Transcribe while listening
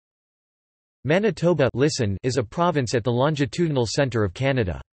Manitoba is a province at the longitudinal centre of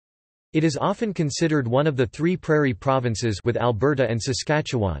Canada. It is often considered one of the three prairie provinces with Alberta and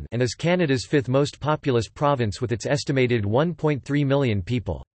Saskatchewan and is Canada's fifth most populous province with its estimated 1.3 million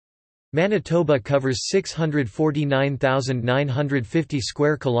people. Manitoba covers 649,950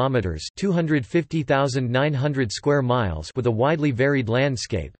 square kilometers, 250,900 square miles, with a widely varied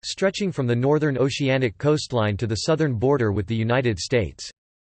landscape stretching from the northern oceanic coastline to the southern border with the United States.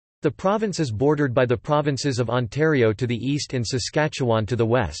 The province is bordered by the provinces of Ontario to the east and Saskatchewan to the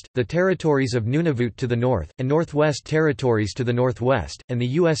west, the territories of Nunavut to the north, and Northwest Territories to the northwest, and the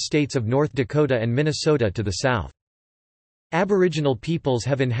U.S. states of North Dakota and Minnesota to the south. Aboriginal peoples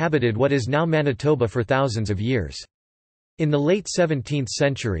have inhabited what is now Manitoba for thousands of years. In the late 17th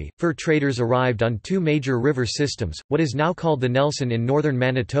century, fur traders arrived on two major river systems, what is now called the Nelson in northern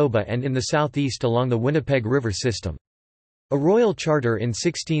Manitoba and in the southeast along the Winnipeg River system. A royal charter in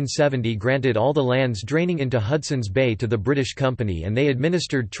 1670 granted all the lands draining into Hudson's Bay to the British Company, and they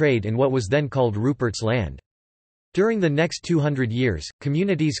administered trade in what was then called Rupert's Land. During the next 200 years,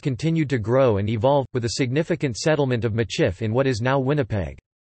 communities continued to grow and evolve, with a significant settlement of Michif in what is now Winnipeg.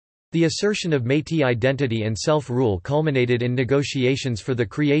 The assertion of Métis identity and self-rule culminated in negotiations for the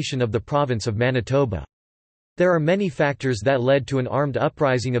creation of the province of Manitoba. There are many factors that led to an armed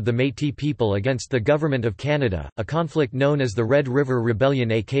uprising of the Métis people against the Government of Canada, a conflict known as the Red River Rebellion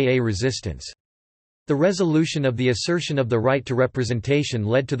aka Resistance. The resolution of the assertion of the right to representation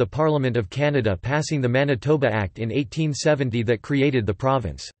led to the Parliament of Canada passing the Manitoba Act in 1870 that created the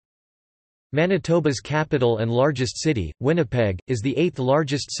province. Manitoba's capital and largest city, Winnipeg, is the eighth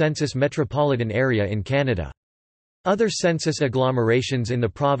largest census metropolitan area in Canada. Other census agglomerations in the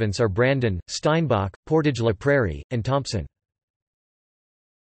province are Brandon, Steinbach, Portage-la Prairie, and Thompson.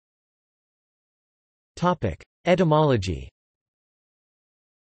 Etymology.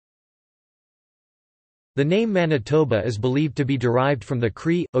 The name Manitoba is believed to be derived from the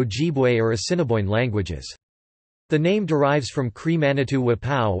Cree, Ojibwe or Assiniboine languages. The name derives from Cree Manitou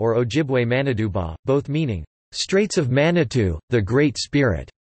Wapau or Ojibwe Manitoba, both meaning, "Straits of Manitou, the Great Spirit",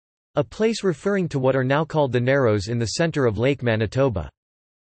 a place referring to what are now called the Narrows in the center of Lake Manitoba.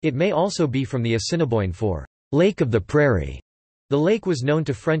 It may also be from the Assiniboine for Lake of the Prairie. The lake was known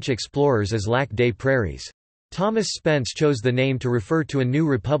to French explorers as Lac des Prairies. Thomas Spence chose the name to refer to a new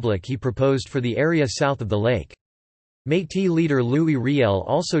republic he proposed for the area south of the lake. Métis leader Louis Riel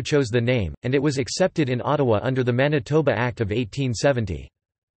also chose the name, and it was accepted in Ottawa under the Manitoba Act of 1870.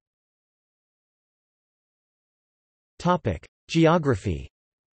 Geography.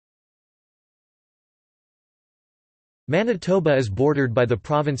 Manitoba is bordered by the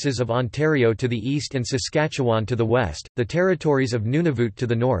provinces of Ontario to the east and Saskatchewan to the west, the territories of Nunavut to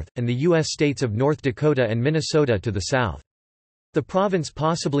the north, and the U.S. states of North Dakota and Minnesota to the south. The province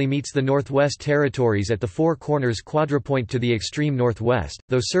possibly meets the Northwest Territories at the Four Corners quadrupoint to the extreme northwest,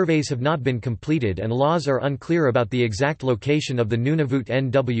 though surveys have not been completed and laws are unclear about the exact location of the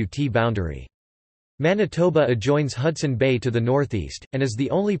Nunavut-NWT boundary. Manitoba adjoins Hudson Bay to the northeast, and is the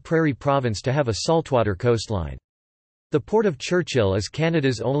only prairie province to have a saltwater coastline. The Port of Churchill is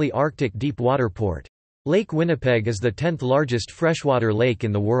Canada's only Arctic deep-water port. Lake Winnipeg is the 10th largest freshwater lake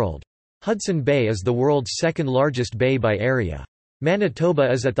in the world. Hudson Bay is the world's second largest bay by area.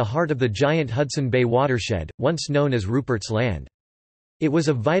 Manitoba is at the heart of the giant Hudson Bay watershed, once known as Rupert's Land. It was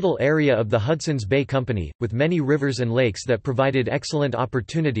a vital area of the Hudson's Bay Company, with many rivers and lakes that provided excellent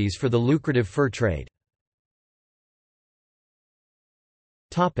opportunities for the lucrative fur trade.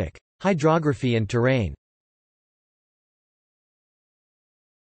 Hydrography and terrain.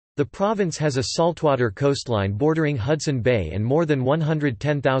 The province has a saltwater coastline bordering Hudson Bay and more than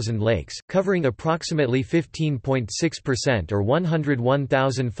 110,000 lakes, covering approximately 15.6% or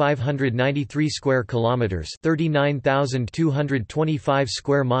 101,593 square kilometers, 39,225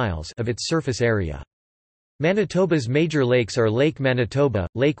 square miles of its surface area. Manitoba's major lakes are Lake Manitoba,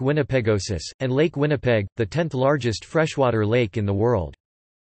 Lake Winnipegosis, and Lake Winnipeg, the 10th largest freshwater lake in the world.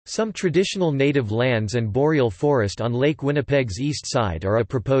 Some traditional native lands and boreal forest on Lake Winnipeg's east side are a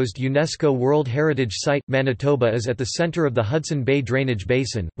proposed UNESCO World Heritage Site. Manitoba is at the center of the Hudson Bay drainage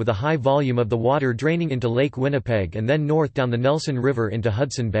basin, with a high volume of the water draining into Lake Winnipeg and then north down the Nelson River into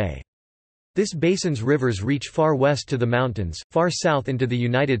Hudson Bay. This basin's rivers reach far west to the mountains, far south into the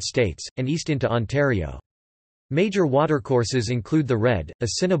United States, and east into Ontario. Major watercourses include the Red,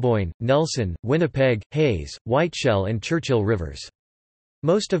 Assiniboine, Nelson, Winnipeg, Hayes, Whiteshell and Churchill rivers.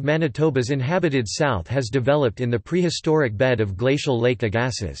 Most of Manitoba's inhabited south has developed in the prehistoric bed of glacial Lake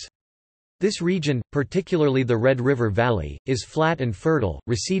Agassiz. This region, particularly the Red River Valley, is flat and fertile.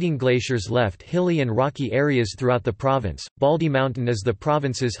 Receding glaciers left hilly and rocky areas throughout the province. Baldy Mountain is the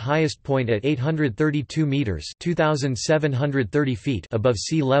province's highest point at 832 meters (2,730 feet) above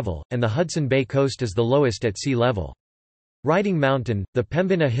sea level, and the Hudson Bay coast is the lowest at sea level. Riding Mountain, the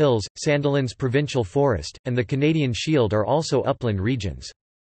Pembina Hills, Sandilands Provincial Forest, and the Canadian Shield are also upland regions.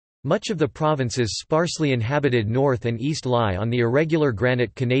 Much of the province's sparsely inhabited north and east lie on the irregular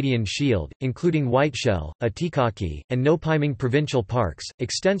granite Canadian Shield, including Whiteshell, Atikaki, and Nopiming provincial parks.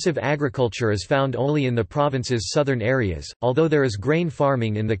 Extensive agriculture is found only in the province's southern areas, although there is grain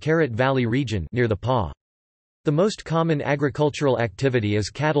farming in the Carrot Valley region near the Pas. The most common agricultural activity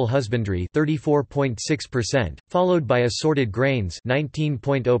is cattle husbandry 34.6%, followed by assorted grains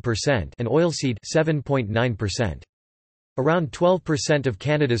 19.0% and oilseed 7.9%. Around 12% of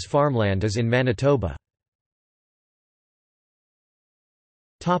Canada's farmland is in Manitoba.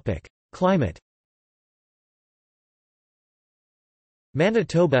 Climate.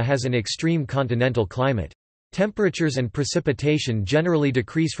 Manitoba has an extreme continental climate. Temperatures and precipitation generally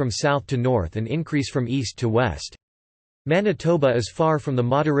decrease from south to north and increase from east to west. Manitoba is far from the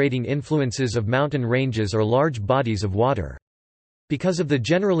moderating influences of mountain ranges or large bodies of water. Because of the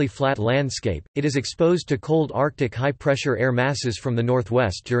generally flat landscape, it is exposed to cold Arctic high-pressure air masses from the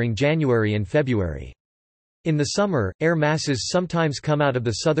northwest during January and February. In the summer, air masses sometimes come out of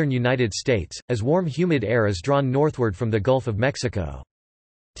the southern United States, as warm humid air is drawn northward from the Gulf of Mexico.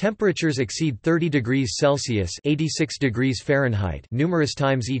 Temperatures exceed 30 degrees Celsius (86 degrees Fahrenheit) numerous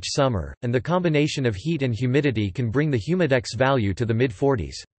times each summer, and the combination of heat and humidity can bring the humidex value to the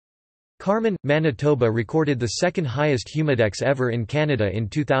mid-40s. Carman, Manitoba recorded the second highest humidex ever in Canada in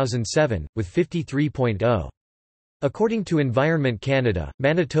 2007, with 53.0. According to Environment Canada,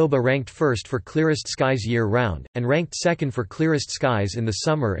 Manitoba ranked first for clearest skies year-round, and ranked second for clearest skies in the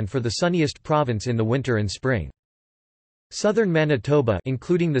summer and for the sunniest province in the winter and spring. Southern Manitoba,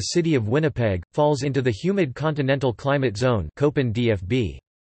 including the city of Winnipeg, falls into the humid continental climate zone Köppen DFB.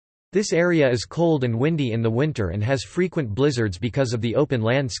 This area is cold and windy in the winter and has frequent blizzards because of the open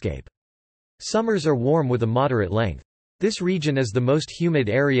landscape. Summers are warm with a moderate length. This region is the most humid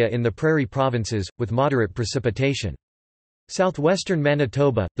area in the Prairie Provinces, with moderate precipitation. Southwestern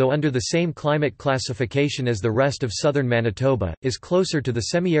Manitoba, though under the same climate classification as the rest of southern Manitoba, is closer to the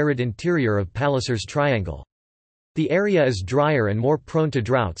semi-arid interior of Palliser's Triangle. The area is drier and more prone to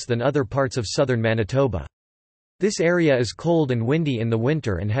droughts than other parts of southern Manitoba. This area is cold and windy in the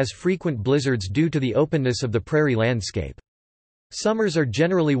winter and has frequent blizzards due to the openness of the prairie landscape. Summers are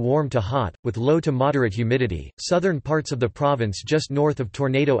generally warm to hot, with low to moderate humidity. Southern parts of the province just north of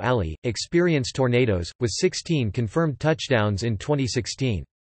Tornado Alley experience tornadoes, with 16 confirmed touchdowns in 2016.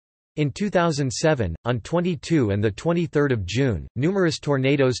 In 2007, on 22 and 23 June, numerous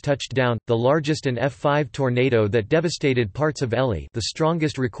tornadoes touched down, the largest an F5 tornado that devastated parts of Elie, the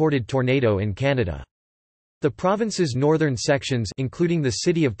strongest recorded tornado in Canada. The province's northern sections, including the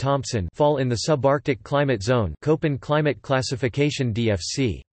city of Thompson, fall in the subarctic climate zone Köppen climate classification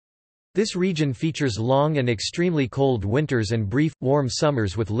DFC. This region features long and extremely cold winters and brief, warm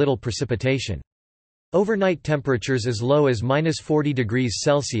summers with little precipitation. Overnight temperatures as low as -40 degrees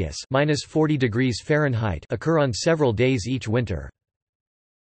Celsius (-40 degrees Fahrenheit) occur on several days each winter.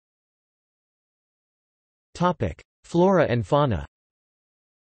 Flora and fauna.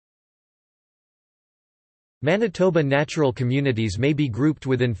 Manitoba natural communities may be grouped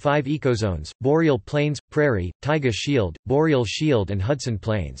within 5 ecozones: Boreal Plains, Prairie, Taiga Shield, Boreal Shield and Hudson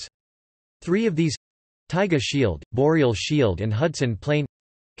Plains. 3 of these—Taiga Shield, Boreal Shield and Hudson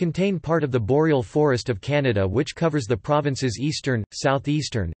Plain—contain part of the Boreal Forest of Canada, which covers the province's eastern,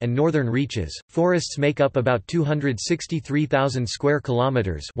 southeastern, and northern reaches. Forests make up about 263,000 square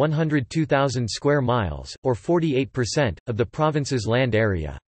kilometers (102,000 square miles), or 48% of the province's land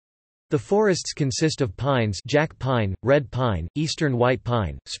area. The forests consist of pines, jack pine, red pine, eastern white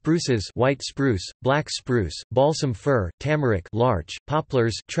pine, spruces, white spruce, black spruce, balsam fir, tamarack, larch,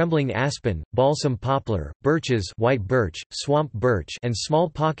 poplars, trembling aspen, balsam poplar, birches, white birch, swamp birch, and small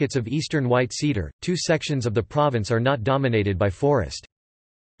pockets of eastern white cedar. 2 sections of the province are not dominated by forest.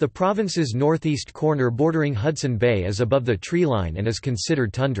 The province's northeast corner bordering Hudson Bay is above the treeline and is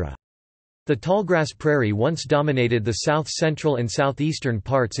considered tundra. The tallgrass prairie once dominated the south-central and southeastern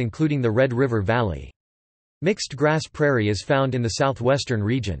parts, including the Red River Valley. Mixed grass prairie is found in the southwestern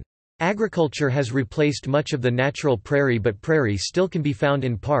region. Agriculture has replaced much of the natural prairie, but prairie still can be found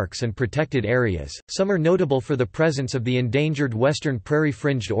in parks and protected areas. Some are notable for the presence of the endangered western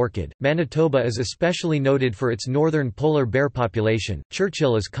prairie-fringed orchid. Manitoba is especially noted for its northern polar bear population.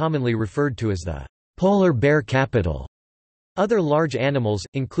 Churchill is commonly referred to as the polar bear capital. Other large animals,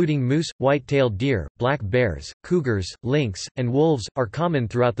 including moose, white-tailed deer, black bears, cougars, lynx, and wolves, are common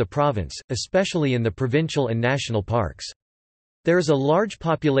throughout the province, especially in the provincial and national parks. There is a large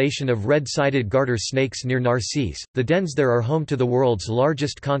population of red-sided garter snakes near Narcisse. The dens there are home to the world's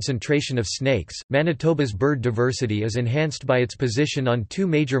largest concentration of snakes. Manitoba's bird diversity is enhanced by its position on two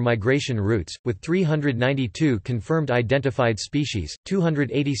major migration routes, with 392 confirmed identified species,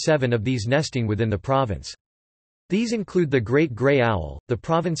 287 of these nesting within the province. These include the great gray owl, the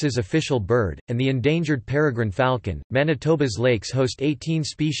province's official bird, and the endangered peregrine falcon. Manitoba's lakes host 18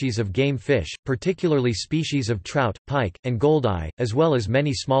 species of game fish, particularly species of trout, pike, and goldeye, as well as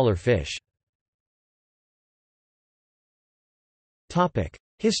many smaller fish. Topic: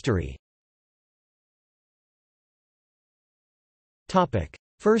 History. Topic: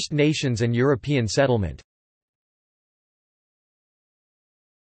 First Nations and European settlement.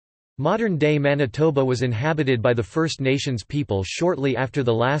 Modern-day Manitoba was inhabited by the First Nations people shortly after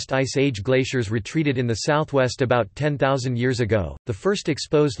the last Ice Age glaciers retreated in the southwest about 10,000 years ago. The first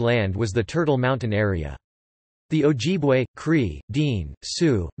exposed land was the Turtle Mountain area. The Ojibwe, Cree, Dean,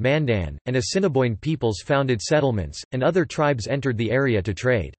 Sioux, Mandan, and Assiniboine peoples founded settlements, and other tribes entered the area to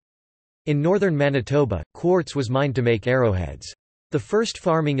trade. In northern Manitoba, quartz was mined to make arrowheads. The first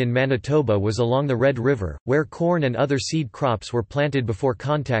farming in Manitoba was along the Red River, where corn and other seed crops were planted before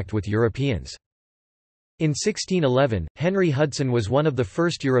contact with Europeans. In 1611, Henry Hudson was one of the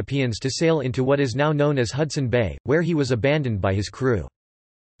first Europeans to sail into what is now known as Hudson Bay, where he was abandoned by his crew.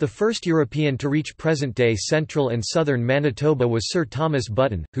 The first European to reach present-day central and southern Manitoba was Sir Thomas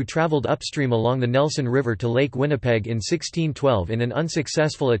Button, who travelled upstream along the Nelson River to Lake Winnipeg in 1612 in an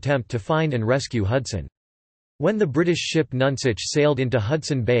unsuccessful attempt to find and rescue Hudson. When the British ship Nonsuch sailed into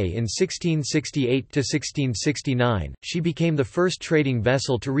Hudson Bay in 1668–1669, she became the first trading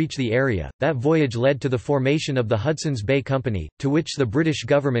vessel to reach the area. That voyage led to the formation of the Hudson's Bay Company, to which the British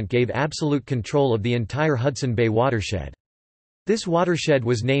government gave absolute control of the entire Hudson Bay watershed. This watershed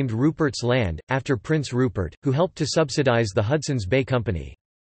was named Rupert's Land, after Prince Rupert, who helped to subsidise the Hudson's Bay Company.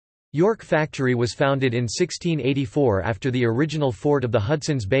 York Factory was founded in 1684 after the original fort of the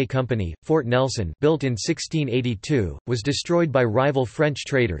Hudson's Bay Company, Fort Nelson, built in 1682, was destroyed by rival French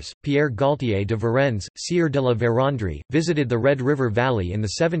traders. Pierre Gaultier de Varennes, Sieur de la Vérendrye, visited the Red River Valley in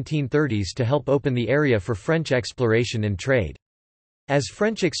the 1730s to help open the area for French exploration and trade. As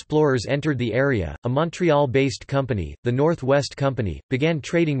French explorers entered the area, a Montreal-based company, the North West Company, began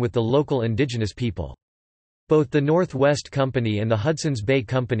trading with the local indigenous people. Both the North West Company and the Hudson's Bay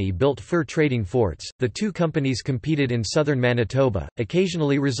Company built fur trading forts. The two companies competed in southern Manitoba,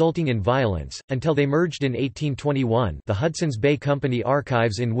 occasionally resulting in violence, until they merged in 1821. The Hudson's Bay Company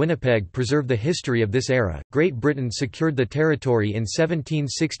archives in Winnipeg preserve the history of this era. Great Britain secured the territory in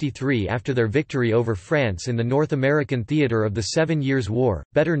 1763 after their victory over France in the North American theatre of the 7 Years' War,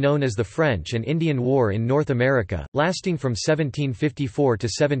 better known as the French and Indian War in North America, lasting from 1754 to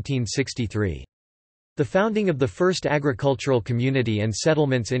 1763. The founding of the first agricultural community and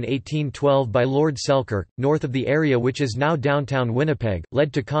settlements in 1812 by Lord Selkirk, north of the area which is now downtown Winnipeg,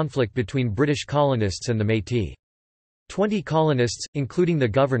 led to conflict between British colonists and the Métis. 20 colonists, including the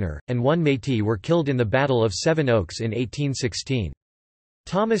governor, and one Métis were killed in the Battle of Seven Oaks in 1816.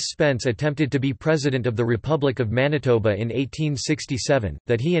 Thomas Spence attempted to be President of the Republic of Manitoba in 1867,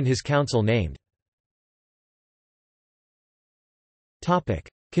 that he and his council named.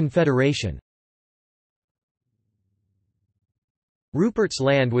 Confederation. Rupert's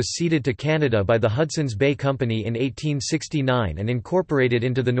Land was ceded to Canada by the Hudson's Bay Company in 1869 and incorporated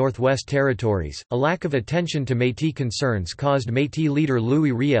into the Northwest Territories. A lack of attention to Métis concerns caused Métis leader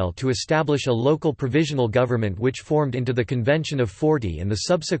Louis Riel to establish a local provisional government which formed into the Convention of 40 and the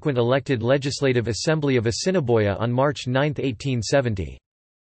subsequent elected Legislative Assembly of Assiniboia on March 9, 1870.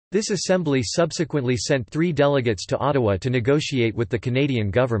 This assembly subsequently sent 3 delegates to Ottawa to negotiate with the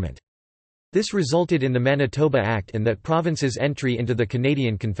Canadian government. This resulted in the Manitoba Act and that province's entry into the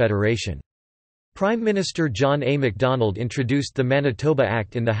Canadian Confederation. Prime Minister John A. Macdonald introduced the Manitoba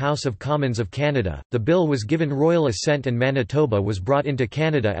Act in the House of Commons of Canada. The bill was given royal assent and Manitoba was brought into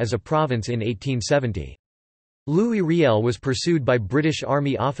Canada as a province in 1870. Louis Riel was pursued by British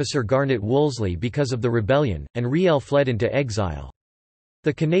Army officer Garnet Wolseley because of the rebellion, and Riel fled into exile.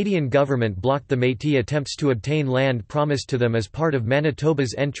 The Canadian government blocked the Métis attempts to obtain land promised to them as part of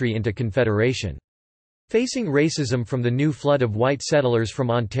Manitoba's entry into Confederation. Facing racism from the new flood of white settlers from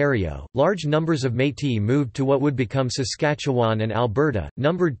Ontario, large numbers of Métis moved to what would become Saskatchewan and Alberta.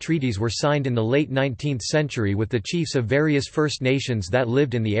 Numbered treaties were signed in the late 19th century with the chiefs of various First Nations that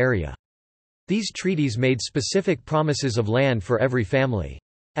lived in the area. These treaties made specific promises of land for every family.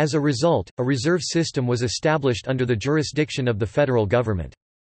 As a result, a reserve system was established under the jurisdiction of the federal government.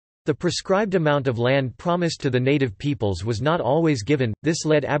 The prescribed amount of land promised to the native peoples was not always given. This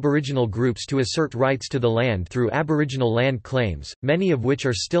led Aboriginal groups to assert rights to the land through Aboriginal land claims, many of which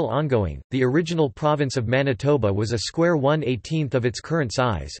are still ongoing. The original province of Manitoba was a square 1/18 of its current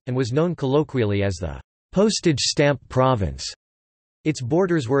size, and was known colloquially as the postage stamp province. Its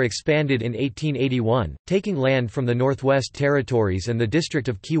borders were expanded in 1881, taking land from the Northwest Territories and the district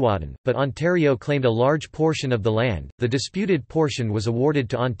of Keewatin, but Ontario claimed a large portion of the land. The disputed portion was awarded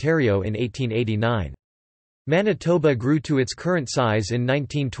to Ontario in 1889. Manitoba grew to its current size in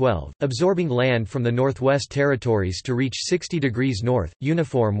 1912, absorbing land from the Northwest Territories to reach 60 degrees north,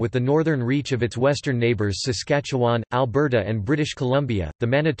 uniform with the northern reach of its western neighbours Saskatchewan, Alberta, and British Columbia. The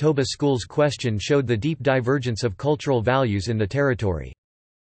Manitoba schools question showed the deep divergence of cultural values in the territory.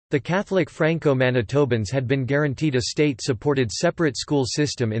 The Catholic Franco-Manitobans had been guaranteed a state-supported separate school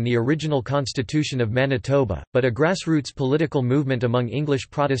system in the original Constitution of Manitoba, but a grassroots political movement among English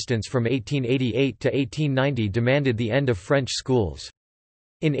Protestants from 1888 to 1890 demanded the end of French schools.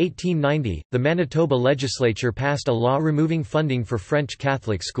 In 1890, the Manitoba legislature passed a law removing funding for French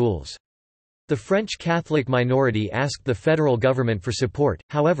Catholic schools. The French Catholic minority asked the federal government for support,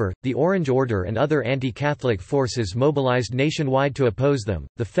 however, the Orange Order and other anti-Catholic forces mobilized nationwide to oppose them.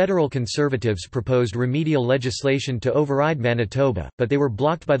 The federal Conservatives proposed remedial legislation to override Manitoba, but they were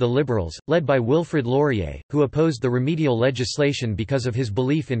blocked by the Liberals, led by Wilfrid Laurier, who opposed the remedial legislation because of his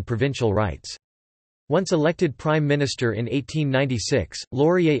belief in provincial rights. Once elected Prime Minister in 1896,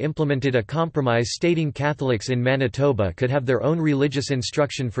 Laurier implemented a compromise stating Catholics in Manitoba could have their own religious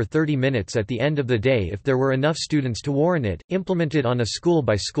instruction for 30 minutes at the end of the day if there were enough students to warrant it, implemented on a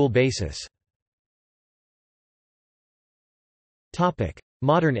school-by-school basis.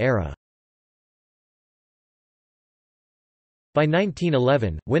 Modern era. By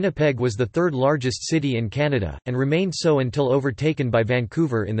 1911, Winnipeg was the third largest city in Canada, and remained so until overtaken by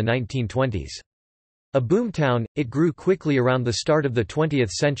Vancouver in the 1920s. A boomtown, it grew quickly around the start of the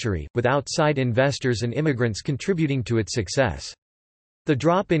 20th century, with outside investors and immigrants contributing to its success. The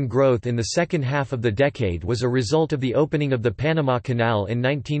drop in growth in the second half of the decade was a result of the opening of the Panama Canal in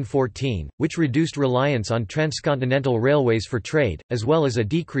 1914, which reduced reliance on transcontinental railways for trade, as well as a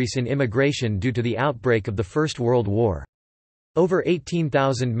decrease in immigration due to the outbreak of the First World War. Over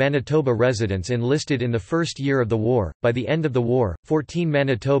 18,000 Manitoba residents enlisted in the first year of the war. By the end of the war, 14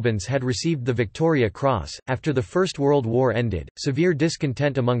 Manitobans had received the Victoria Cross. After the First World War ended, severe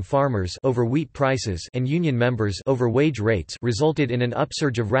discontent among farmers over wheat prices and union members over wage rates resulted in an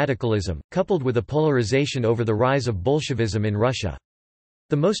upsurge of radicalism, coupled with a polarization over the rise of Bolshevism in Russia.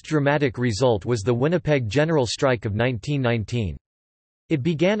 The most dramatic result was the Winnipeg General Strike of 1919. It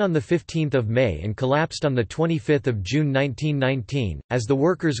began on 15 May and collapsed on 25 June 1919. As the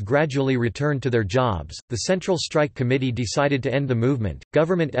workers gradually returned to their jobs, the Central Strike Committee decided to end the movement.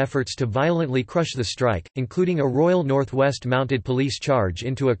 Government efforts to violently crush the strike, including a Royal Northwest Mounted Police charge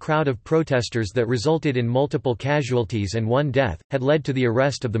into a crowd of protesters that resulted in multiple casualties and one death, had led to the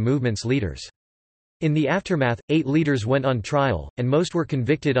arrest of the movement's leaders. In the aftermath, 8 leaders went on trial, and most were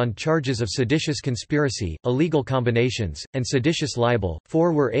convicted on charges of seditious conspiracy, illegal combinations, and seditious libel.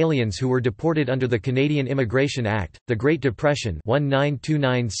 4 were aliens who were deported under the Canadian Immigration Act. The Great Depression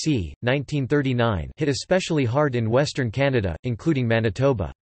 1929 1939 hit especially hard in Western Canada, including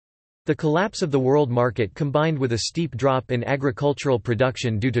Manitoba. The collapse of the world market combined with a steep drop in agricultural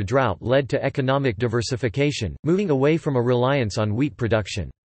production due to drought led to economic diversification, moving away from a reliance on wheat production.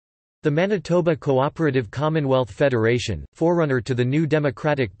 The Manitoba Cooperative Commonwealth Federation, forerunner to the New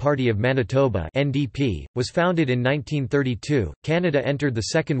Democratic Party of Manitoba (NDP), was founded in 1932. Canada entered the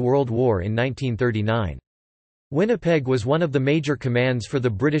Second World War in 1939. Winnipeg was one of the major commands for the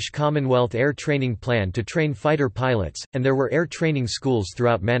British Commonwealth Air Training Plan to train fighter pilots, and there were air training schools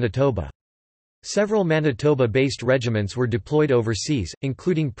throughout Manitoba. Several Manitoba-based regiments were deployed overseas,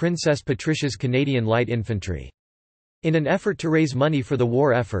 including Princess Patricia's Canadian Light Infantry. In an effort to raise money for the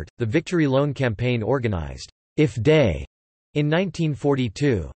war effort, the Victory Loan Campaign organized If Day in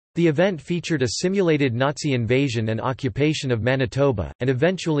 1942. The event featured a simulated Nazi invasion and occupation of Manitoba, and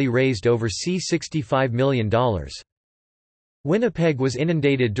eventually raised over $65 million. Winnipeg was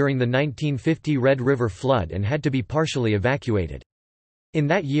inundated during the 1950 Red River flood and had to be partially evacuated. In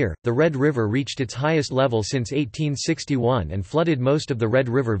that year, the Red River reached its highest level since 1861 and flooded most of the Red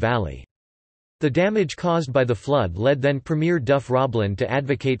River Valley. The damage caused by the flood led then Premier Duff Roblin to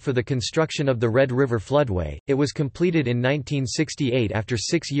advocate for the construction of the Red River Floodway. It was completed in 1968 after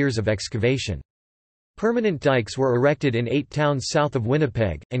 6 years of excavation. Permanent dikes were erected in 8 towns south of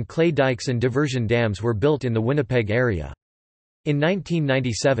Winnipeg, and clay dikes and diversion dams were built in the Winnipeg area. In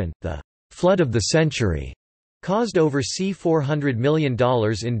 1997, the flood of the century caused over $400 million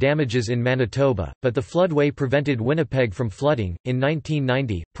in damages in Manitoba, but the floodway prevented Winnipeg from flooding. In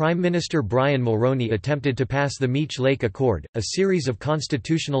 1990, Prime Minister Brian Mulroney attempted to pass the Meech Lake Accord, a series of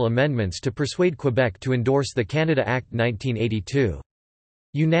constitutional amendments to persuade Quebec to endorse the Canada Act 1982.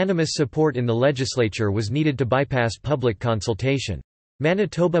 Unanimous support in the legislature was needed to bypass public consultation.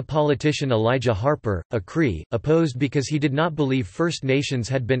 Manitoba politician Elijah Harper, a Cree, opposed because he did not believe First Nations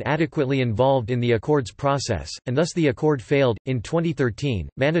had been adequately involved in the Accord's process, and thus the Accord failed. In 2013,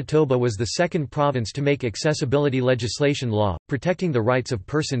 Manitoba was the second province to make accessibility legislation law, protecting the rights of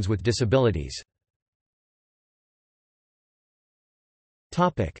persons with disabilities.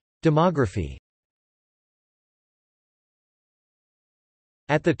 Demography.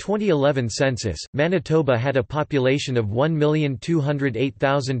 At the 2011 census, Manitoba had a population of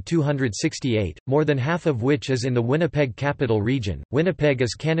 1,208,268, more than half of which is in the Winnipeg Capital Region. Winnipeg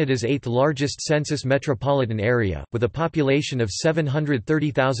is Canada's eighth largest census metropolitan area, with a population of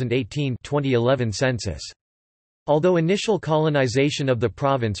 730,018 2011 census. Although initial colonization of the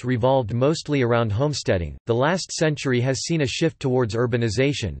province revolved mostly around homesteading, the last century has seen a shift towards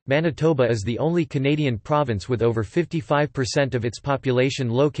urbanization. Manitoba is the only Canadian province with over 55% of its population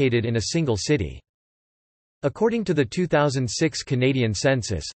located in a single city. According to the 2006 Canadian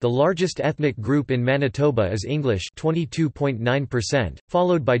census, the largest ethnic group in Manitoba is English 22.9%,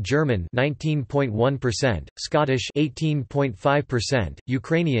 followed by German 19.1%, Scottish 18.5%,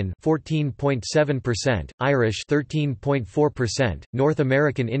 Ukrainian 14.7%, Irish 13.4%, North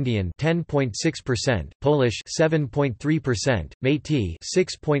American Indian 10.6%, Polish 7.3%, Métis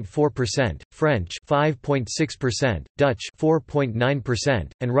 6.4%, French 5.6%, Dutch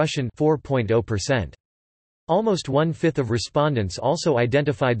 4.9%, and Russian 4.0%. Almost one-fifth of respondents also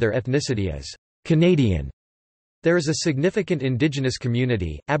identified their ethnicity as Canadian. There is a significant Indigenous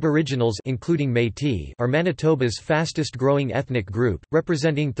community. Aboriginals, including Métis, are Manitoba's fastest-growing ethnic group,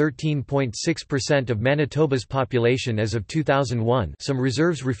 representing 13.6% of Manitoba's population as of 2001. Some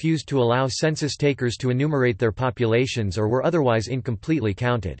reserves refused to allow census takers to enumerate their populations or were otherwise incompletely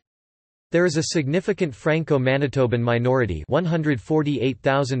counted. There is a significant Franco-Manitoban minority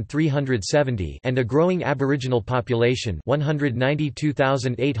 148,370 and a growing Aboriginal population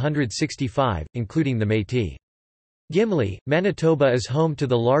 192,865, including the Métis. Gimli, Manitoba is home to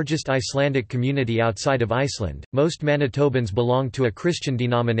the largest Icelandic community outside of Iceland. Most Manitobans belong to a Christian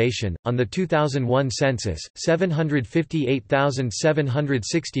denomination. On the 2001 census,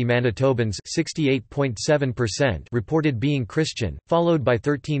 758,760 Manitobans, 68.7%, reported being Christian, followed by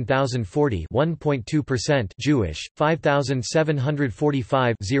 13,040, 1.2%, Jewish,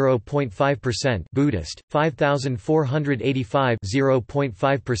 5,745, 0.5%, Buddhist, 5,485,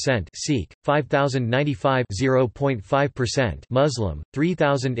 0.5%, Sikh, 5,095, 0.5%, Muslim,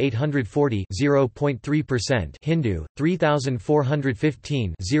 3,840, 0.3%, Hindu,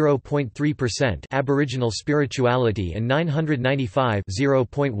 3,415, 0.3%, Aboriginal spirituality, and 995,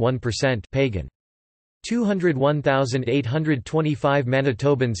 0.1%, pagan. 201,825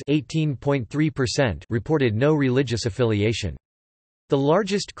 Manitobans, 18.3%, reported no religious affiliation. The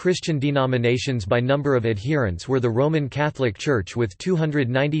largest Christian denominations by number of adherents were the Roman Catholic Church with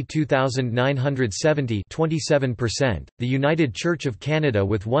 292,970 (27%), the United Church of Canada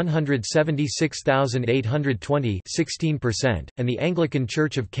with 176,820 (16%), and the Anglican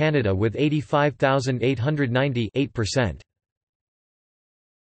Church of Canada with 85,890 (8%).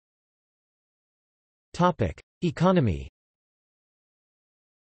 Topic: Economy.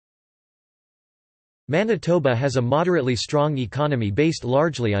 Manitoba has a moderately strong economy based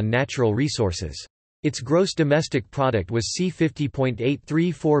largely on natural resources. Its gross domestic product was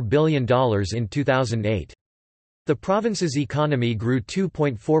 $50.834 billion in 2008. The province's economy grew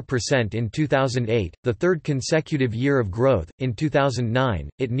 2.4% in 2008, the third consecutive year of growth. In 2009,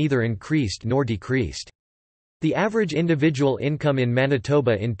 it neither increased nor decreased. The average individual income in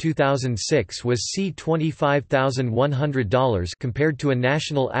Manitoba in 2006 was $25,100 compared to a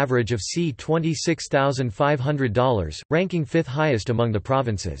national average of $26,500, ranking fifth highest among the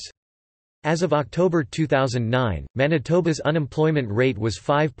provinces. As of October 2009, Manitoba's unemployment rate was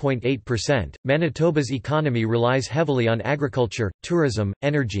 5.8%. Manitoba's economy relies heavily on agriculture, tourism,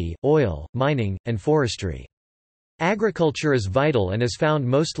 energy, oil, mining, and forestry. Agriculture is vital and is found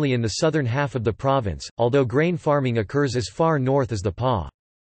mostly in the southern half of the province, although grain farming occurs as far north as the Pas.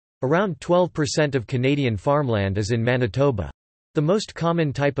 Around 12% of Canadian farmland is in Manitoba. The most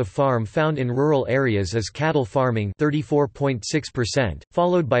common type of farm found in rural areas is cattle farming 34.6%,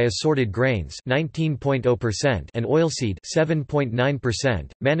 followed by assorted grains 19.0% and oilseed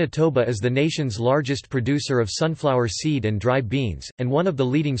 7.9%. Manitoba is the nation's largest producer of sunflower seed and dry beans, and one of the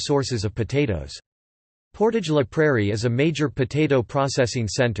leading sources of potatoes. Portage-la Prairie is a major potato processing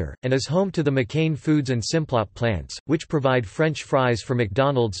center, and is home to the McCain Foods and Simplot plants, which provide French fries for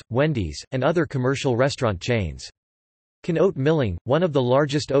McDonald's, Wendy's, and other commercial restaurant chains. Can Oat Milling, one of the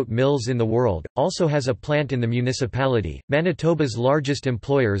largest oat mills in the world, also has a plant in the municipality. Manitoba's largest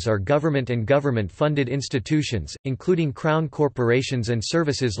employers are government and government-funded institutions, including crown corporations and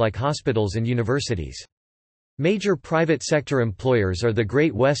services like hospitals and universities. Major private sector employers are the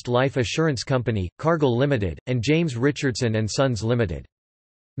Great West Life Assurance Company, Cargill Limited, and James Richardson and Sons Limited.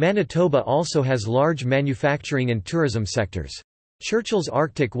 Manitoba also has large manufacturing and tourism sectors. Churchill's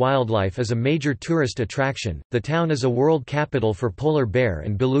Arctic wildlife is a major tourist attraction. The town is a world capital for polar bear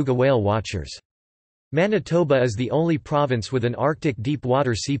and beluga whale watchers. Manitoba is the only province with an Arctic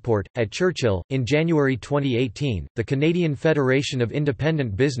deep-water seaport. At Churchill, in January 2018, the Canadian Federation of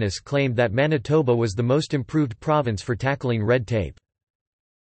Independent Business claimed that Manitoba was the most improved province for tackling red tape.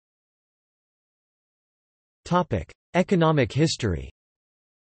 Topic: Economic history.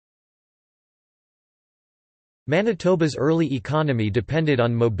 Manitoba's early economy depended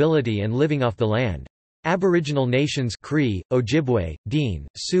on mobility and living off the land. Aboriginal nations Cree, Ojibwe, Dean,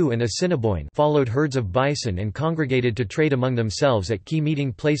 Sioux and Assiniboine followed herds of bison and congregated to trade among themselves at key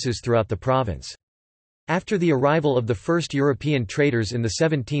meeting places throughout the province. After the arrival of the first European traders in the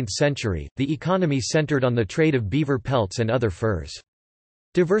 17th century, the economy centered on the trade of beaver pelts and other furs.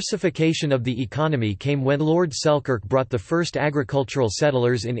 Diversification of the economy came when Lord Selkirk brought the first agricultural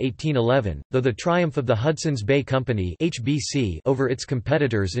settlers in 1811, though the triumph of the Hudson's Bay Company (HBC) over its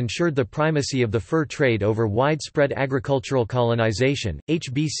competitors ensured the primacy of the fur trade over widespread agricultural colonization.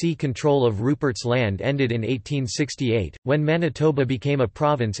 HBC control of Rupert's Land ended in 1868. When Manitoba became a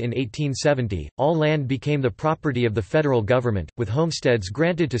province in 1870, all land became the property of the federal government, with homesteads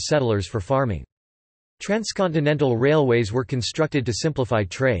granted to settlers for farming. Transcontinental railways were constructed to simplify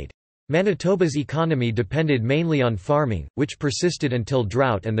trade. Manitoba's economy depended mainly on farming, which persisted until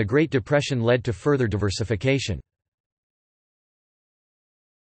drought and the Great Depression led to further diversification.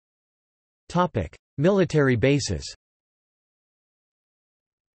 Military bases.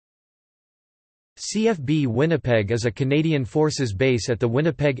 CFB Winnipeg is a Canadian Forces base at the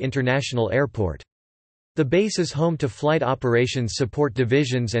Winnipeg International Airport. The base is home to Flight Operations Support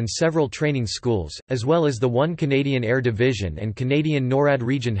Divisions and several training schools, as well as the 1 Canadian Air Division and Canadian NORAD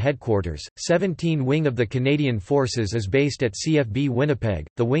Region Headquarters. 17 Wing of the Canadian Forces is based at CFB Winnipeg.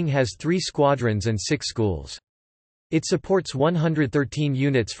 The wing has 3 squadrons and 6 schools. It supports 113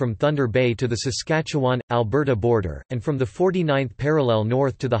 units from Thunder Bay to the Saskatchewan-Alberta border, and from the 49th parallel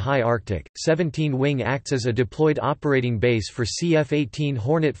north to the high Arctic. 17 Wing acts as a deployed operating base for CF-18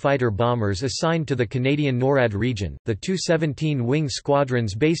 Hornet fighter bombers assigned to the Canadian NORAD region. The 2 17 Wing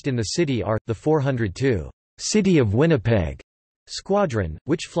squadrons based in the city are, the 402 City of Winnipeg Squadron,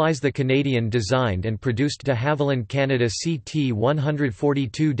 which flies the Canadian-designed and produced de Havilland Canada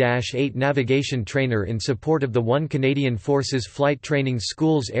CT-142-8 navigation trainer in support of the 1 Canadian Forces Flight Training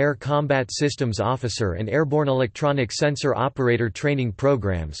School's Air Combat Systems Officer and Airborne Electronic Sensor Operator Training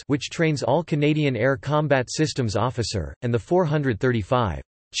Programs, which trains all Canadian Air Combat Systems Officer, and the 435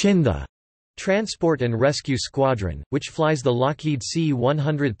 Chinda Transport and Rescue Squadron, which flies the Lockheed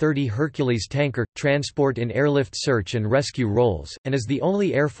C-130 Hercules tanker, transport in airlift search and rescue roles, and is the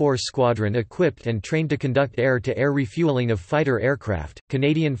only Air Force squadron equipped and trained to conduct air-to-air refueling of fighter aircraft.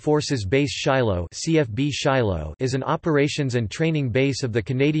 Canadian Forces Base Shiloh (CFB Shiloh) is an operations and training base of the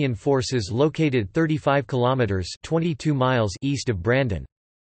Canadian Forces located 35 kilometers (22 miles) east of Brandon.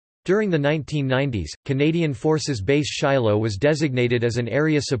 During the 1990s, Canadian Forces Base Shiloh was designated as an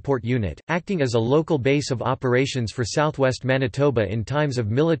area support unit, acting as a local base of operations for southwest Manitoba in times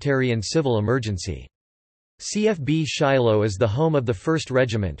of military and civil emergency. CFB Shiloh is the home of the 1st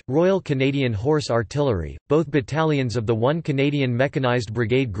Regiment, Royal Canadian Horse Artillery, both battalions of the 1 Canadian Mechanized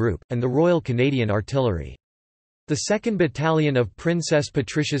Brigade Group, and the Royal Canadian Artillery. The 2nd Battalion of Princess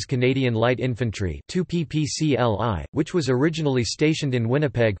Patricia's Canadian Light Infantry 2 PPCLI, which was originally stationed in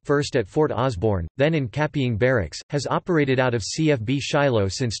Winnipeg, first at Fort Osborne, then in Cappying Barracks, has operated out of CFB Shiloh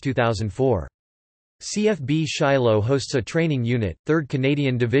since 2004. CFB Shiloh hosts a training unit, 3rd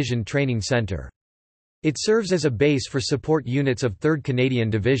Canadian Division Training Centre. It serves as a base for support units of 3rd Canadian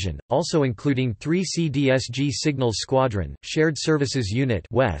Division, also including 3 CDSG Signals Squadron, Shared Services Unit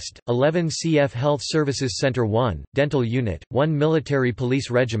West, 11 CF Health Services Center 1, Dental Unit, 1 Military Police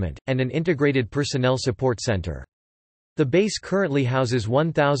Regiment, and an Integrated Personnel Support Center. The base currently houses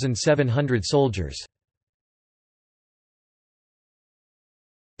 1,700 soldiers.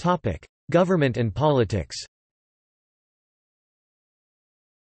 Government and politics.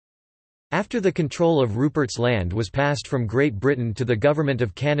 After the control of Rupert's Land was passed from Great Britain to the Government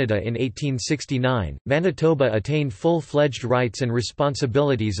of Canada in 1869, Manitoba attained full-fledged rights and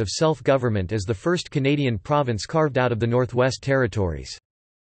responsibilities of self-government as the first Canadian province carved out of the Northwest Territories.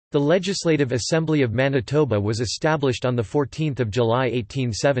 The Legislative Assembly of Manitoba was established on 14 July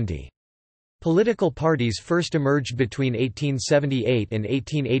 1870. Political parties first emerged between 1878 and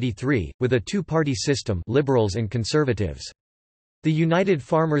 1883, with a two-party system, Liberals and Conservatives. The United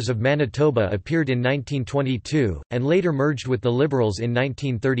Farmers of Manitoba appeared in 1922, and later merged with the Liberals in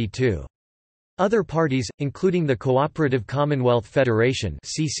 1932. Other parties, including the Cooperative Commonwealth Federation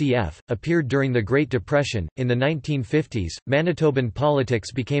 (CCF), appeared during the Great Depression. In the 1950s, Manitoban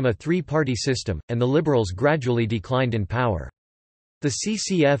politics became a three-party system, and the Liberals gradually declined in power. The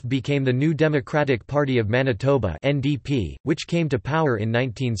CCF became the New Democratic Party of Manitoba (NDP), which came to power in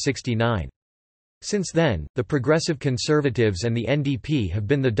 1969. Since then, the Progressive Conservatives and the NDP have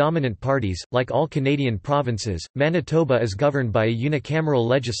been the dominant parties. Like all Canadian provinces, Manitoba is governed by a unicameral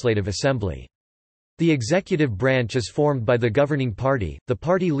legislative assembly. The executive branch is formed by the governing party. The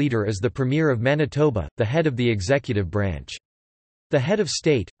party leader is the Premier of Manitoba, the head of the executive branch. The head of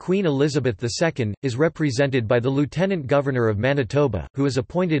state, Queen Elizabeth II, is represented by the Lieutenant Governor of Manitoba, who is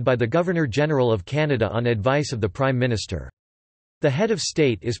appointed by the Governor-General of Canada on advice of the Prime Minister. The head of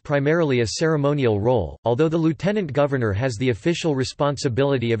state is primarily a ceremonial role, although the lieutenant governor has the official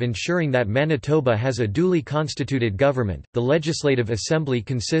responsibility of ensuring that Manitoba has a duly constituted government. The Legislative Assembly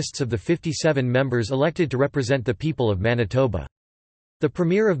consists of the 57 members elected to represent the people of Manitoba. The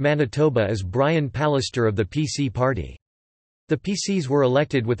Premier of Manitoba is Brian Pallister of the PC Party. The PCs were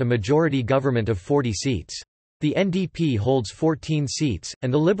elected with a majority government of 40 seats. The NDP holds 14 seats,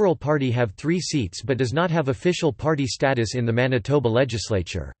 and the Liberal Party have 3 seats but does not have official party status in the Manitoba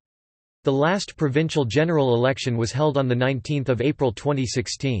legislature. The last provincial general election was held on 19 April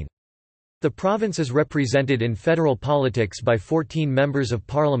 2016. The province is represented in federal politics by 14 members of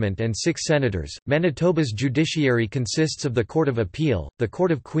parliament and 6 senators. Manitoba's judiciary consists of the Court of Appeal, the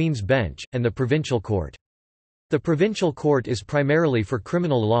Court of Queen's Bench, and the Provincial Court. The provincial court is primarily for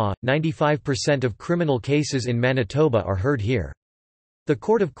criminal law. 95% of criminal cases in Manitoba are heard here. The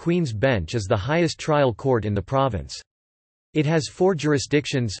Court of Queen's Bench is the highest trial court in the province. It has 4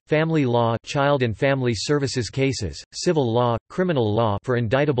 jurisdictions: family law, child and family services cases, civil law, criminal law for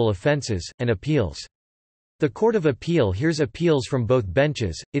indictable offences, and appeals. The Court of Appeal hears appeals from both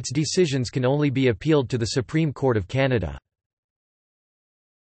benches. Its decisions can only be appealed to the Supreme Court of Canada.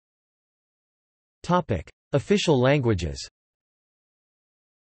 Topic: Official languages.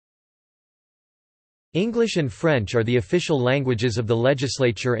 English and French are the official languages of the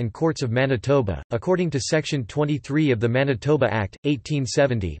legislature and courts of Manitoba, according to Section 23 of the Manitoba Act,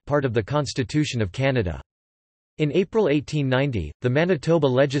 1870, part of the Constitution of Canada. In April 1890, the Manitoba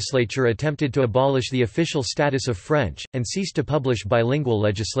legislature attempted to abolish the official status of French, and ceased to publish bilingual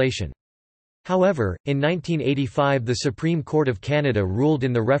legislation. However, in 1985 the Supreme Court of Canada ruled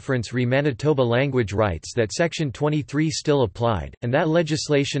in the reference re Manitoba language rights that Section 23 still applied, and that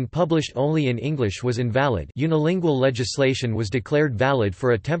legislation published only in English was invalid. Unilingual legislation was declared valid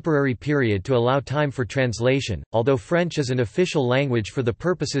for a temporary period to allow time for translation. Although French is an official language for the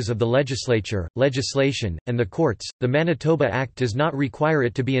purposes of the legislature, legislation, and the courts, the Manitoba Act does not require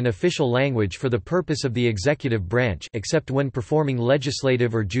it to be an official language for the purpose of the executive branch except when performing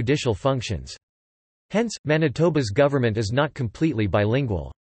legislative or judicial functions. Hence, Manitoba's government is not completely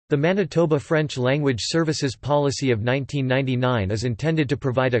bilingual. The Manitoba French Language Services Policy of 1999 is intended to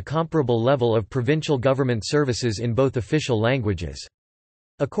provide a comparable level of provincial government services in both official languages.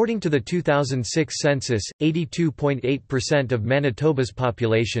 According to the 2006 census, 82.8% of Manitoba's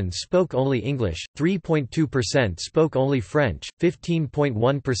population spoke only English, 3.2% spoke only French,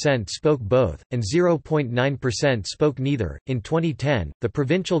 15.1% spoke both, and 0.9% spoke neither. In 2010, the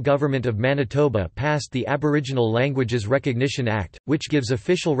provincial government of Manitoba passed the Aboriginal Languages Recognition Act, which gives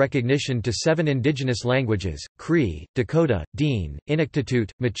official recognition to 7 Indigenous languages: Cree, Dakota, Dene, Inuktitut,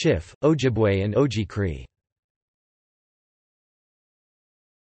 Michif, Ojibwe, and Oji-Cree.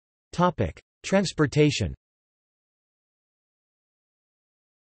 Transportation.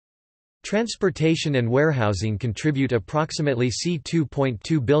 Transportation and warehousing contribute approximately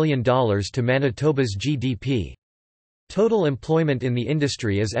 $2.2 billion to Manitoba's GDP. Total employment in the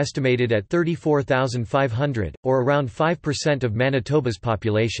industry is estimated at 34,500, or around 5% of Manitoba's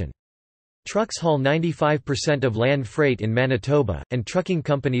population. Trucks haul 95% of land freight in Manitoba, and trucking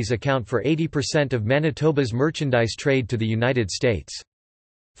companies account for 80% of Manitoba's merchandise trade to the United States.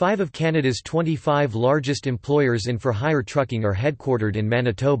 5 of Canada's 25 largest employers in for-hire trucking are headquartered in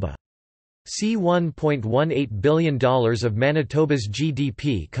Manitoba. $1.18 billion of Manitoba's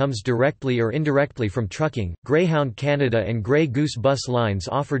GDP comes directly or indirectly from trucking. Greyhound Canada and Grey Goose bus lines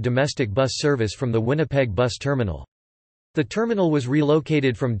offer domestic bus service from the Winnipeg bus terminal. The terminal was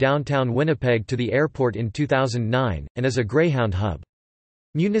relocated from downtown Winnipeg to the airport in 2009, and is a Greyhound hub.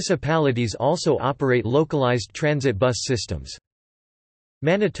 Municipalities also operate localized transit bus systems.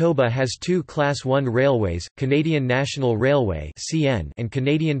 Manitoba has 2 Class 1 railways, Canadian National Railway (CN) and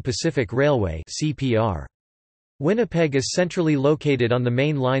Canadian Pacific Railway (CPR). Winnipeg is centrally located on the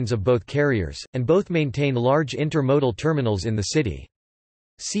main lines of both carriers, and both maintain large intermodal terminals in the city.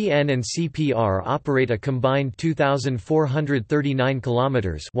 CN and CPR operate a combined 2,439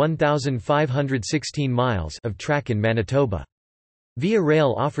 kilometers (1,516 miles) of track in Manitoba. Via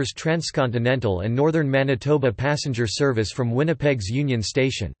Rail offers transcontinental and northern Manitoba passenger service from Winnipeg's Union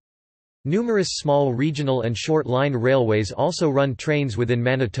Station. Numerous small regional and short-line railways also run trains within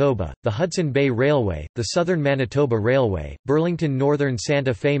Manitoba: the Hudson Bay Railway, the Southern Manitoba Railway, Burlington Northern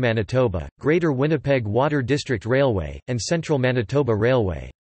Santa Fe Manitoba, Greater Winnipeg Water District Railway, and Central Manitoba Railway.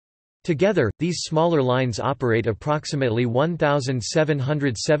 Together, these smaller lines operate approximately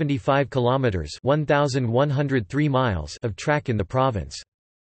 1,775 kilometers (1,103 miles) of track in the province.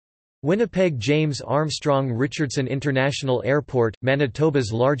 Winnipeg James Armstrong Richardson International Airport,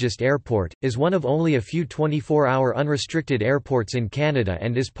 Manitoba's largest airport, is one of only a few 24-hour unrestricted airports in Canada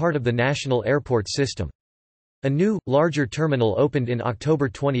and is part of the National Airport System. A new, larger terminal opened in October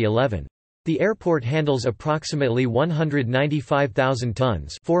 2011. The airport handles approximately 195,000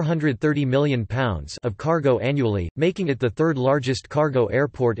 tons (430 million pounds) of cargo annually, making it the third largest cargo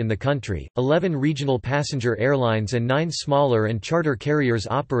airport in the country. 11 regional passenger airlines and 9 smaller and charter carriers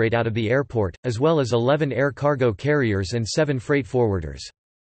operate out of the airport, as well as 11 air cargo carriers and 7 freight forwarders.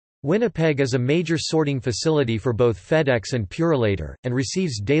 Winnipeg is a major sorting facility for both FedEx and Purolator, and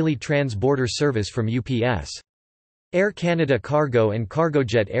receives daily trans-border service from UPS. Air Canada Cargo and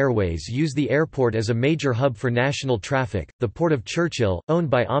Cargojet Airways use the airport as a major hub for national traffic. The Port of Churchill, owned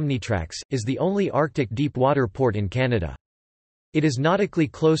by Omnitrax, is the only Arctic deep-water port in Canada. It is nautically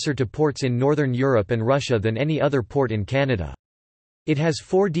closer to ports in Northern Europe and Russia than any other port in Canada. It has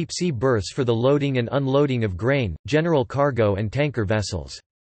 4 deep-sea berths for the loading and unloading of grain, general cargo and tanker vessels.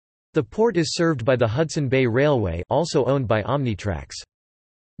 The port is served by the Hudson Bay Railway, also owned by Omnitrax.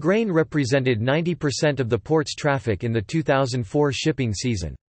 Grain represented 90% of the port's traffic in the 2004 shipping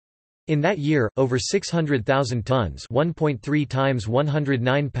season. In that year, over 600,000 tons (1.3 times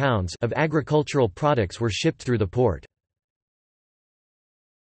 109 pounds) of agricultural products were shipped through the port.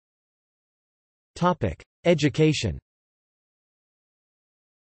 Education.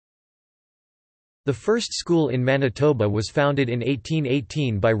 The first school in Manitoba was founded in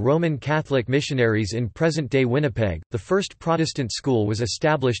 1818 by Roman Catholic missionaries in present-day Winnipeg. The first Protestant school was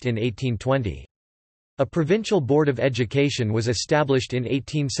established in 1820. A provincial board of education was established in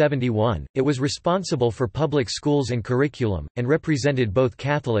 1871. It was responsible for public schools and curriculum, and represented both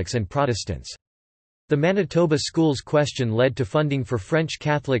Catholics and Protestants. The Manitoba schools question led to funding for French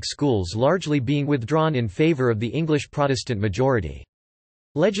Catholic schools largely being withdrawn in favour of the English Protestant majority.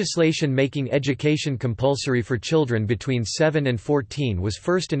 Legislation making education compulsory for children between 7 and 14 was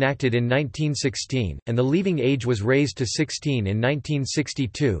first enacted in 1916, and the leaving age was raised to 16 in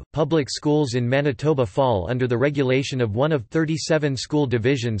 1962. Public schools in Manitoba fall under the regulation of one of 37 school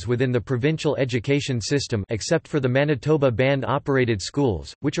divisions within the provincial education system, except for the Manitoba band-operated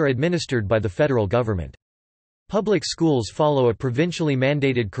schools, which are administered by the federal government. Public schools follow a provincially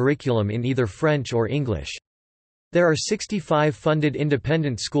mandated curriculum in either French or English. There are 65 funded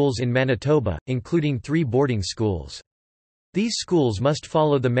independent schools in Manitoba, including 3 boarding schools. These schools must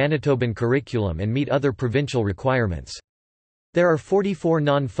follow the Manitoban curriculum and meet other provincial requirements. There are 44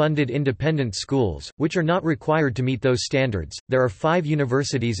 non-funded independent schools, which are not required to meet those standards. There are 5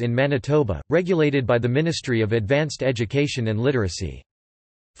 universities in Manitoba, regulated by the Ministry of Advanced Education and Literacy.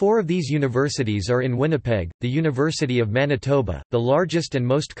 4 of these universities are in Winnipeg: the University of Manitoba, the largest and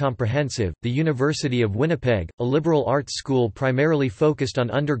most comprehensive, the University of Winnipeg, a liberal arts school primarily focused on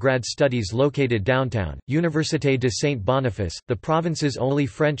undergrad studies located downtown, Université de Saint-Boniface, the province's only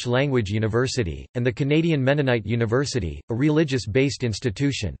French-language university, and the Canadian Mennonite University, a religious-based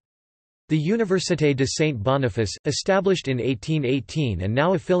institution. The Université de Saint-Boniface, established in 1818 and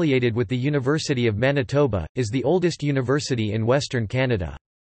now affiliated with the University of Manitoba, is the oldest university in Western Canada.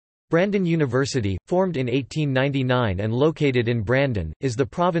 Brandon University, formed in 1899 and located in Brandon, is the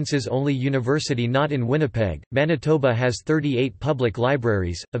province's only university not in Winnipeg. Manitoba has 38 public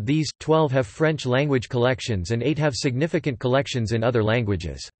libraries, of these, 12 have French-language collections and 8 have significant collections in other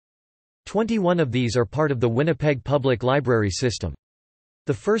languages. 21 of these are part of the Winnipeg Public Library System.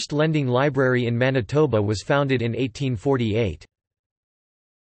 The first lending library in Manitoba was founded in 1848.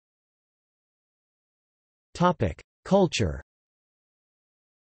 Culture.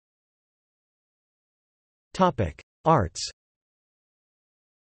 Arts.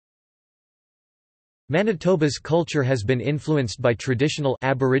 Manitoba's culture has been influenced by traditional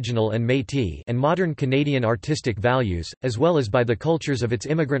Aboriginal and Métis and modern Canadian artistic values, as well as by the cultures of its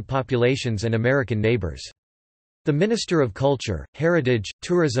immigrant populations and American neighbours. The Minister of Culture, Heritage,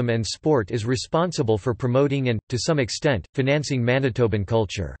 Tourism and Sport is responsible for promoting and, to some extent, financing Manitoban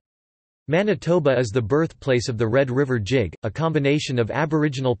culture. Manitoba is the birthplace of the Red River Jig, a combination of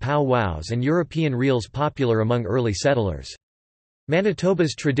Aboriginal pow-wows and European reels popular among early settlers.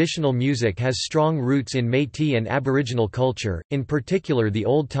 Manitoba's traditional music has strong roots in Métis and Aboriginal culture, in particular the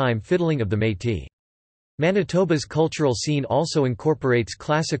old-time fiddling of the Métis. Manitoba's cultural scene also incorporates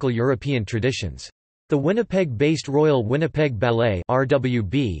classical European traditions. The Winnipeg-based Royal Winnipeg Ballet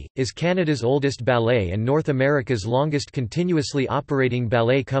 (RWB) is Canada's oldest ballet and North America's longest continuously operating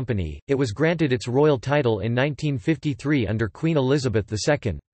ballet company. It was granted its royal title in 1953 under Queen Elizabeth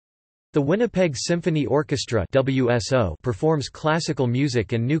II. The Winnipeg Symphony Orchestra (WSO) performs classical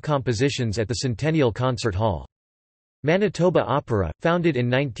music and new compositions at the Centennial Concert Hall. Manitoba Opera, founded in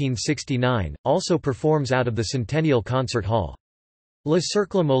 1969, also performs out of the Centennial Concert Hall. Le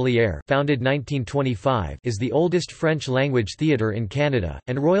Cercle Molière, founded 1925, is the oldest French-language theatre in Canada,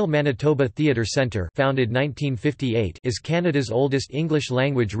 and Royal Manitoba Theatre Centre, founded 1958, is Canada's oldest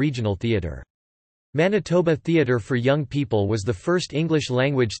English-language regional theatre. Manitoba Theatre for Young People was the first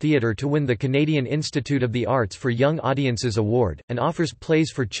English-language theatre to win the Canadian Institute of the Arts for Young Audiences Award, and offers plays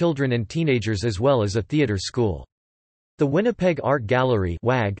for children and teenagers as well as a theatre school. The Winnipeg Art Gallery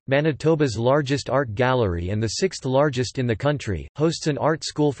 (WAG), Manitoba's largest art gallery and the sixth largest in the country, hosts an art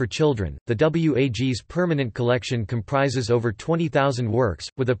school for children. The WAG's permanent collection comprises over 20,000 works,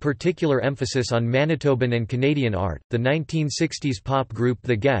 with a particular emphasis on Manitoban and Canadian art. The 1960s pop group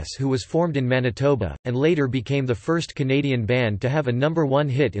The Guess Who was formed in Manitoba, and later became the first Canadian band to have a #1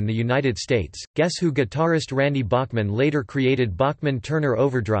 hit in the United States. Guess Who guitarist Randy Bachman later created Bachman-Turner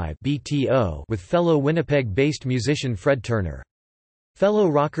Overdrive (BTO) with fellow Winnipeg-based musician Fred Turner. Fellow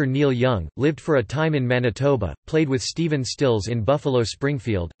rocker Neil Young, lived for a time in Manitoba, played with Stephen Stills in Buffalo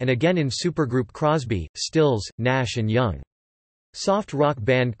Springfield, and again in supergroup Crosby, Stills, Nash and Young. Soft rock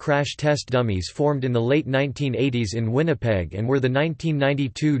band Crash Test Dummies formed in the late 1980s in Winnipeg and were the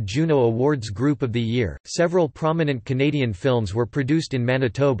 1992 Juno Awards Group of the Year. Several prominent Canadian films were produced in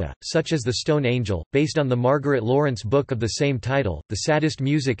Manitoba, such as The Stone Angel, based on the Margaret Lawrence book of the same title, The Saddest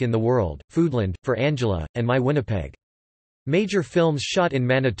Music in the World, Foodland, For Angela, and My Winnipeg. Major films shot in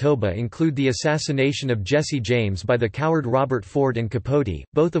Manitoba include The Assassination of Jesse James by the coward Robert Ford and Capote,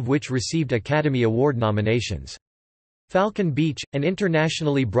 both of which received Academy Award nominations. Falcon Beach, an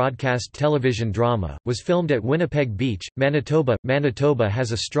internationally broadcast television drama, was filmed at Winnipeg Beach, Manitoba. Manitoba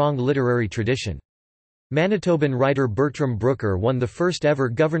has a strong literary tradition. Manitoban writer Bertram Brooker won the first ever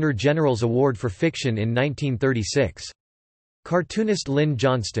Governor-General's Award for Fiction in 1936. Cartoonist Lynn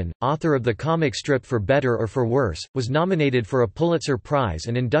Johnston, author of the comic strip For Better or For Worse, was nominated for a Pulitzer Prize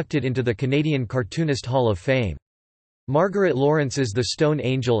and inducted into the Canadian Cartoonist Hall of Fame. Margaret Lawrence's The Stone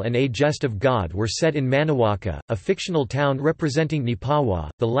Angel and A Jest of God were set in Maniwaka, a fictional town representing Nipawa.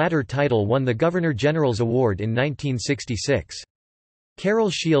 The latter title won the Governor-General's Award in 1966.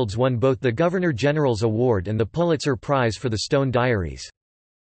 Carol Shields won both the Governor-General's Award and the Pulitzer Prize for The Stone Diaries.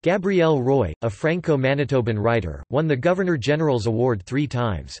 Gabrielle Roy, a Franco-Manitoban writer, won the Governor-General's Award 3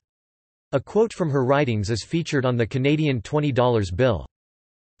 times. A quote from her writings is featured on the Canadian $20 bill.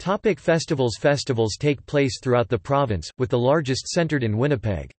 Festivals. Festivals take place throughout the province, with the largest centred in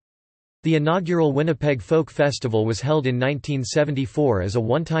Winnipeg. The inaugural Winnipeg Folk Festival was held in 1974 as a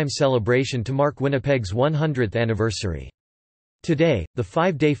one-time celebration to mark Winnipeg's 100th anniversary. Today, the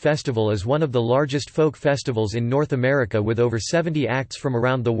 5-day festival is one of the largest folk festivals in North America with over 70 acts from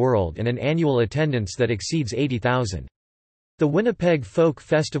around the world and an annual attendance that exceeds 80,000. The Winnipeg Folk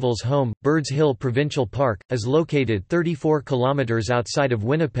Festival's home, Birds Hill Provincial Park, is located 34 kilometers outside of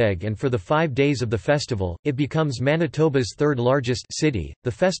Winnipeg, and for the 5 days of the festival, it becomes Manitoba's third-largest city. The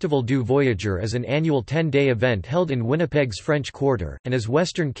Festival du Voyageur is an annual 10-day event held in Winnipeg's French Quarter, and is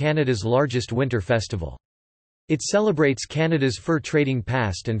Western Canada's largest winter festival. It celebrates Canada's fur trading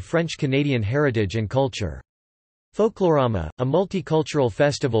past and French-Canadian heritage and culture. Folklorama, a multicultural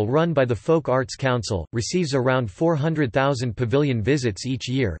festival run by the Folk Arts Council, receives around 400,000 pavilion visits each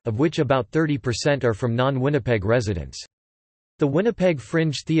year, of which about 30% are from non-Winnipeg residents. The Winnipeg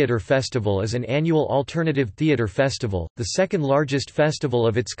Fringe Theatre Festival is an annual alternative theatre festival, the second largest festival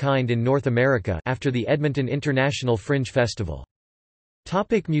of its kind in North America after the Edmonton International Fringe Festival.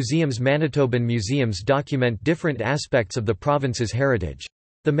 Museums. Manitoban museums document different aspects of the province's heritage.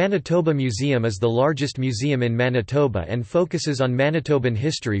 The Manitoba Museum is the largest museum in Manitoba and focuses on Manitoban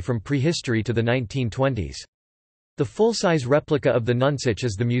history from prehistory to the 1920s. The full-size replica of the Nunsuch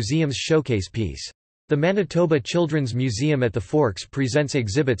is the museum's showcase piece. The Manitoba Children's Museum at the Forks presents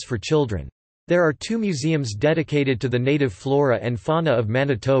exhibits for children. There are two museums dedicated to the native flora and fauna of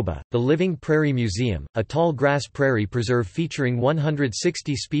Manitoba, the Living Prairie Museum, a tall grass prairie preserve featuring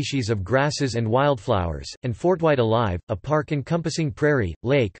 160 species of grasses and wildflowers, and Fort White Alive, a park encompassing prairie,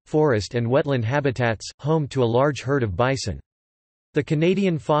 lake, forest and wetland habitats, home to a large herd of bison. The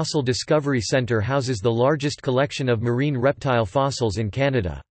Canadian Fossil Discovery Centre houses the largest collection of marine reptile fossils in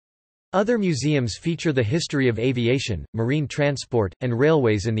Canada. Other museums feature the history of aviation, marine transport, and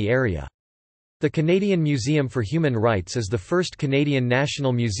railways in the area. The Canadian Museum for Human Rights is the first Canadian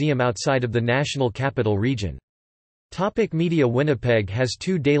national museum outside of the National Capital Region. Media. Winnipeg has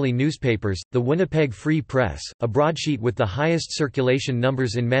two daily newspapers, the Winnipeg Free Press, a broadsheet with the highest circulation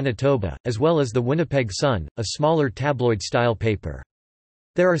numbers in Manitoba, as well as the Winnipeg Sun, a smaller tabloid-style paper.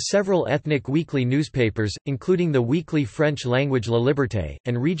 There are several ethnic weekly newspapers, including the weekly French-language La Liberté,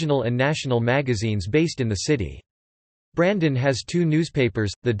 and regional and national magazines based in the city. Brandon has two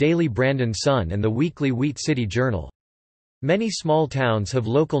newspapers, the Daily Brandon Sun and the weekly Wheat City Journal. Many small towns have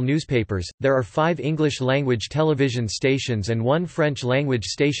local newspapers. There are 5 English-language television stations and 1 French-language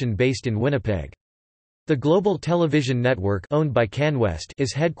station based in Winnipeg. The Global Television Network, owned by CanWest,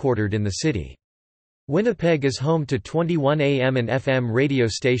 is headquartered in the city. Winnipeg is home to 21 AM and FM radio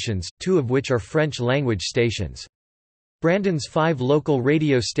stations, 2 of which are French-language stations. Brandon's 5 local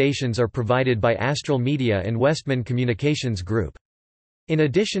radio stations are provided by Astral Media and Westman Communications Group. In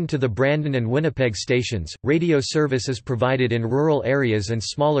addition to the Brandon and Winnipeg stations, radio service is provided in rural areas and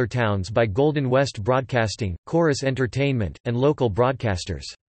smaller towns by Golden West Broadcasting, Chorus Entertainment, and local broadcasters.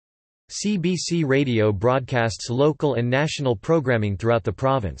 CBC Radio broadcasts local and national programming throughout the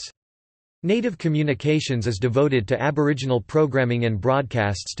province. Native Communications is devoted to Aboriginal programming and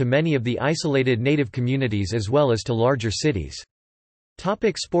broadcasts to many of the isolated Native communities as well as to larger cities.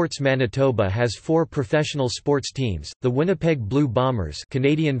 Sports. Manitoba has 4 professional sports teams, the Winnipeg Blue Bombers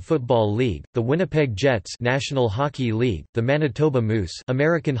Canadian Football League, the Winnipeg Jets National Hockey League, the Manitoba Moose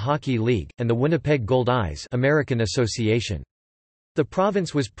American Hockey League, and the Winnipeg Gold Eyes American Association. The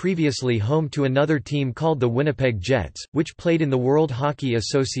province was previously home to another team called the Winnipeg Jets, which played in the World Hockey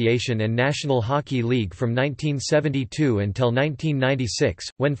Association and National Hockey League from 1972 until 1996,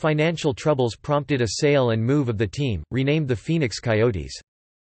 when financial troubles prompted a sale and move of the team, renamed the Phoenix Coyotes.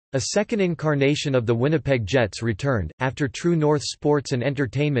 A second incarnation of the Winnipeg Jets returned, after True North Sports and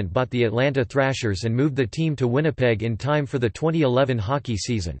Entertainment bought the Atlanta Thrashers and moved the team to Winnipeg in time for the 2011 hockey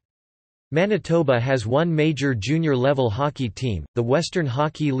season. Manitoba has 1 major junior-level hockey team, the Western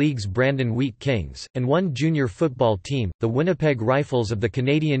Hockey League's Brandon Wheat Kings, and 1 junior football team, the Winnipeg Rifles of the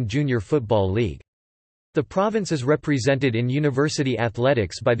Canadian Junior Football League. The province is represented in university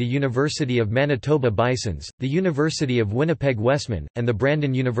athletics by the University of Manitoba Bisons, the University of Winnipeg Westman, and the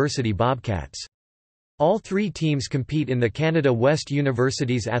Brandon University Bobcats. All 3 teams compete in the Canada West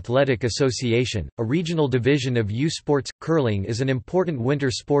Universities Athletic Association, a regional division of U Sports. Curling is an important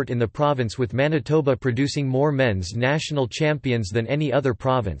winter sport in the province, with Manitoba producing more men's national champions than any other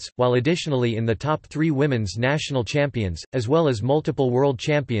province, while additionally in the top 3 women's national champions, as well as multiple world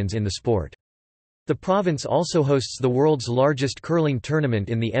champions in the sport. The province also hosts the world's largest curling tournament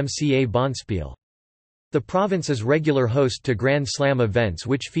in the MCA Bonspiel. The province is regular host to Grand Slam events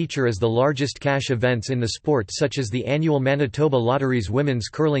which feature as the largest cash events in the sport, such as the annual Manitoba Lottery's Women's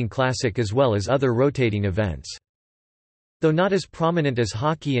Curling Classic as well as other rotating events. Though not as prominent as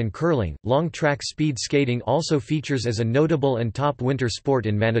hockey and curling, long-track speed skating also features as a notable and top winter sport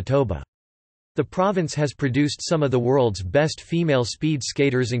in Manitoba. The province has produced some of the world's best female speed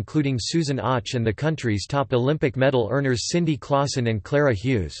skaters, including Susan Och and the country's top Olympic medal earners Cindy Clausen and Clara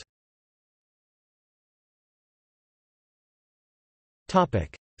Hughes.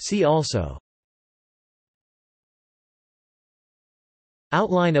 See also: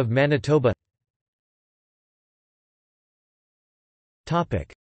 Outline of Manitoba.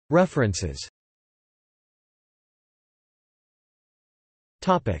 References.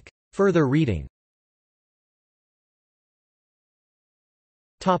 Further reading.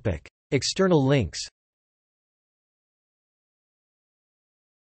 External links.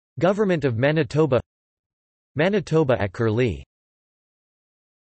 Government of Manitoba, Manitoba at Curlie.